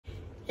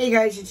Hey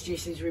guys, it's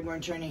JC's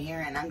Reborn Journey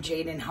here, and I'm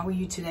Jaden. How are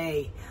you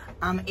today?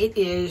 It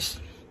is,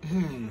 I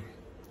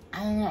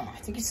don't know, I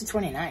think it's the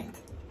 29th.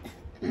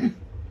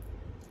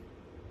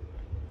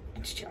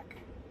 Let's check.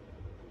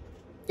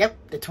 Yep,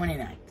 the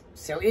 29th.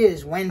 So it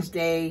is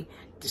Wednesday,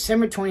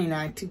 December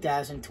 29th,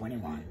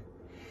 2021.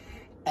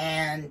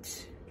 And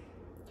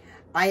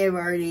I have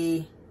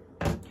already,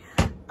 I'm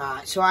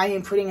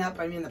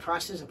in the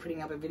process of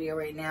putting up a video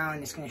right now,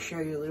 and it's going to show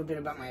you a little bit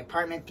about my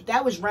apartment. But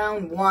that was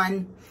round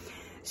one.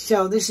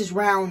 So this is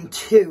round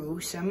two.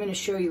 So I'm going to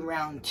show you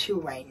round two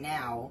right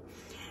now.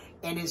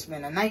 It has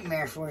been a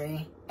nightmare for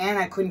me, and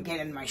I couldn't get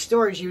in my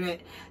storage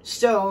unit,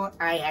 so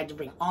I had to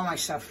bring all my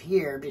stuff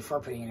here before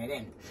putting it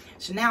in.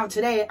 So now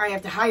today I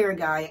have to hire a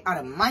guy out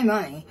of my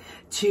money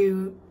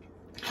to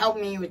help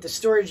me with the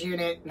storage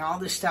unit and all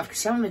this stuff, because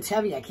some of it's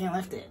heavy, I can't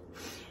lift it.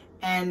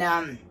 And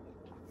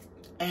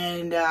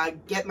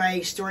get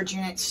my storage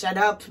unit set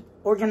up,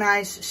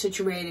 organized,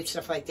 situated,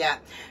 stuff like that.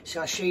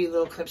 So I'll show you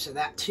little clips of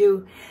that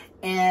too.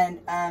 And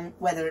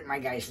whether my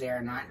guy's there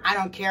or not, I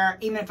don't care.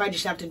 Even if I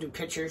just have to do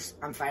pictures,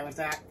 I'm fine with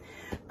that.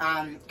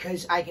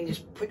 Because I can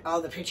just put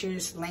all the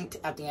pictures linked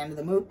at the end of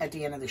the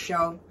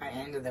show, at the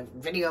end of the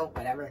video,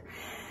 whatever.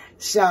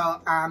 So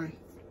I'm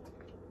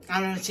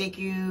going to take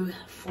you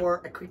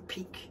for a quick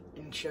peek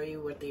and show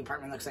you what the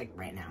apartment looks like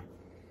right now.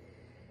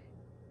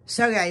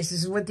 So guys,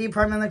 this is what the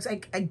apartment looks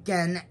like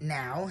again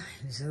now.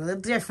 It's a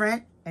little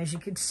different, as you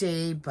can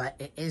see, but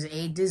it is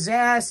a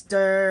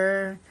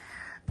disaster.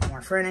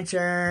 More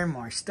furniture,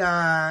 more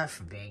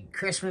stuff, a big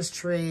Christmas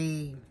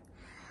tree,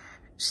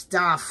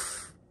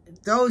 stuff.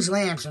 Those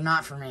lamps are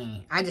not for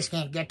me. I just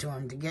can't get to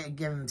them to give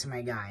them to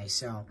my guy.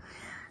 So,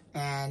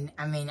 and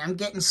I mean, I'm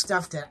getting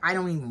stuff that I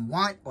don't even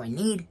want or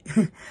need.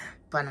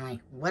 But I'm like,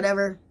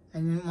 whatever. I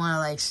didn't want to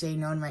like say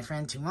no to my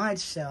friend too much.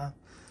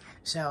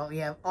 So we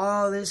have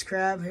all this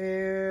crap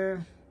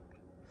here.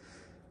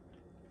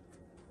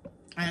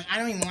 And I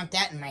don't even want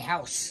that in my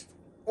house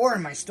or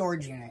in my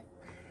storage unit.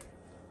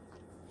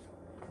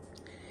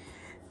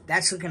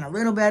 That's looking a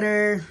little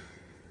better.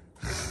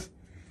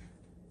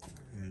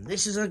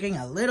 This is looking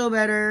a little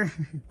better.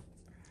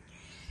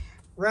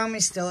 Rome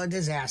is still a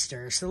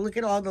disaster. So look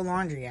at all the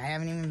laundry. I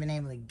haven't even been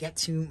able to get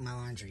to my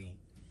laundry.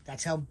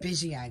 That's how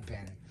busy I've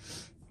been.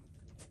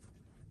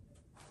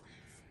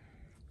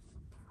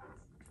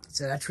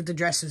 So that's what the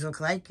dresses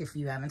look like if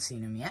you haven't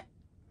seen them yet.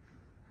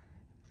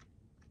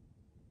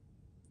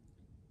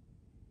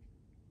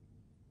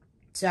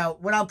 So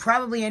what I'll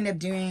probably end up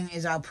doing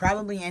is I'll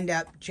probably end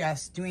up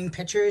just doing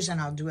pictures,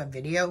 and I'll do a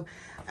video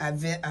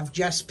of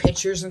just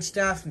pictures and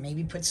stuff.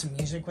 Maybe put some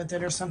music with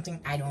it or something.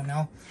 I don't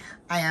know.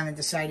 I haven't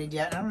decided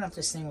yet. I don't know if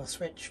this thing will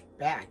switch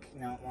back.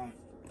 No, it won't.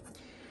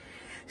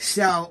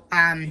 So,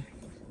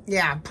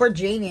 yeah, poor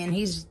Javian.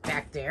 He's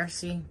back there.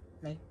 See?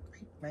 Right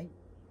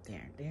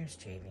there. There's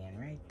Javian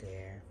right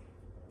there.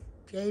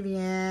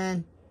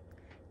 Javian.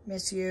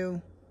 Miss you.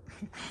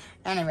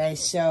 Anyway,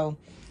 so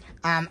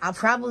I'll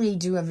probably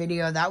do a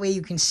video. That way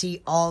you can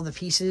see all the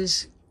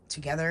pieces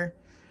together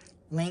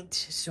linked.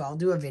 So I'll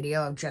do a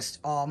video of just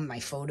all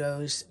my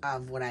photos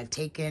of what I've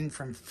taken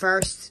from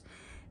first,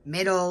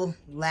 middle,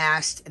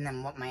 last, and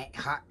then what my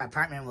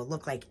apartment will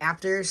look like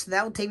after. So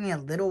that will take me a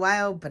little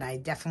while, but I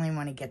definitely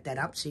want to get that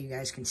up so you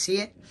guys can see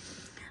it.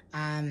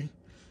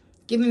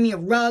 Giving me a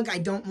rug I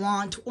don't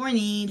want or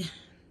need,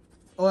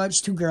 or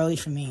it's too girly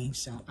for me,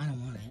 so I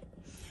don't want it.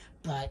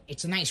 But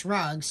it's a nice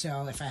rug,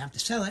 so if I have to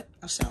sell it,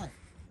 I'll sell it.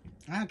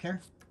 I don't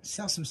care.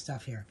 Sell some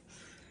stuff here.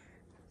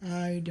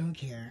 I don't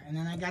care. And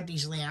then I got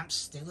these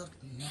lamps. They look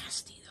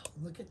nasty, though.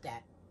 Look at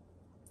that.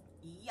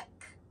 Yuck.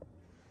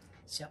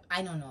 So,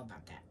 I don't know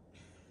about that.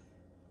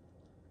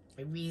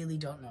 I really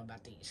don't know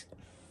about these.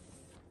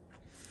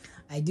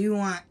 I do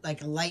want,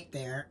 like, a light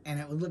there, and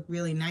it would look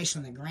really nice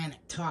on the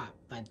granite top.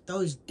 But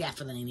those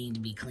definitely need to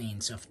be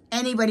cleaned. So, if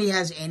anybody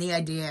has any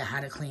idea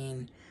how to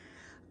clean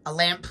a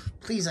lamp,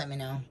 please let me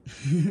know.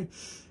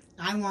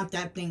 I want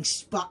that thing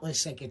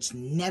spotless, like it's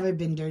never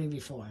been dirty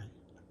before.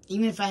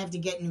 Even if I have to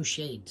get new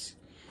shades.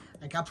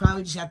 Like, I'll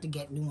probably just have to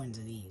get new ones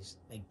of these.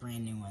 Like,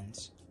 brand new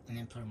ones. And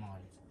then put them on.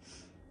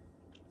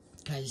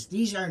 Because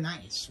these are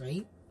nice,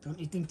 right? Don't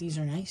you think these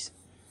are nice?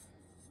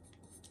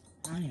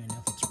 I don't even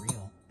know if it's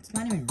real. It's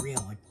not even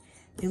real. Like,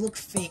 they look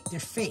fake.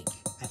 They're fake,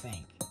 I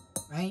think.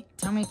 Right?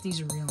 Tell me if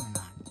these are real or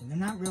not. They're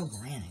not real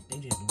granite. They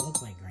just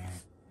look like granite.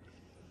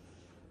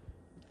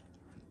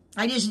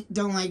 I just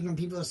don't like when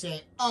people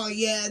say, oh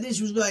yeah, this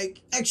was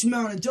like X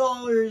amount of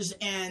dollars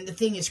and the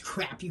thing is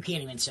crap. You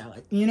can't even sell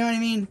it. You know what I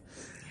mean?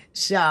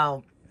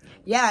 So,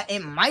 yeah, it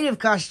might have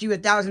cost you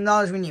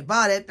 $1,000 when you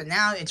bought it, but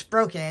now it's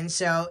broken,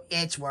 so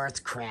it's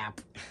worth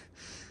crap.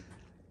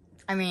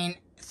 I mean,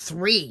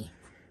 three.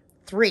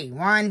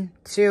 1,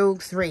 2,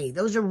 3.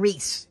 Those are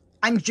wreaths.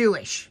 I'm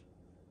Jewish.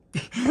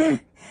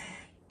 Get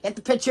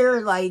the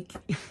picture? Like,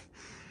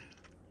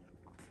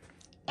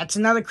 that's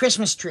another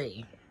Christmas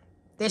tree.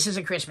 This is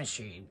a Christmas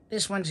tree.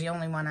 This one's the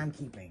only one I'm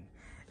keeping.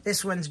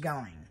 This one's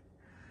going.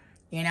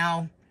 You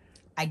know,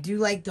 I do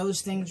like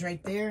those things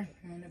right there.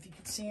 I don't know if you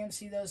can see them.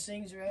 See those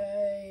things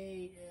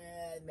right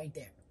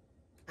there.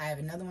 I have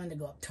another one to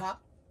go up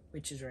top,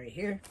 which is right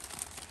here.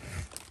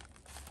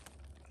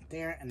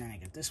 There, and then I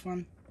got this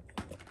one.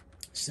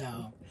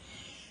 So,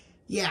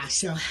 yeah,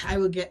 so I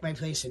will get my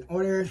place in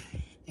order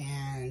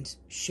and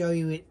show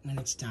you it when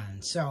it's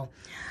done. So,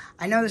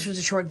 I know this was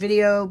a short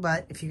video,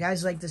 but if you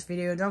guys like this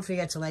video, don't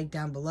forget to like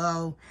down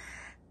below.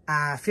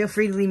 Feel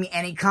free to leave me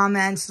any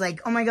comments,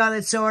 like, oh my god,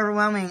 that's so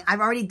overwhelming.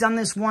 I've already done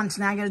this once,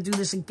 now I gotta do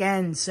this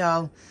again.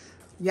 So,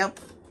 yep.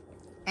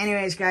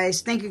 Anyways,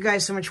 guys, thank you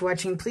guys so much for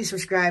watching. Please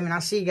subscribe, and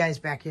I'll see you guys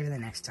back here the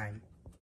next time.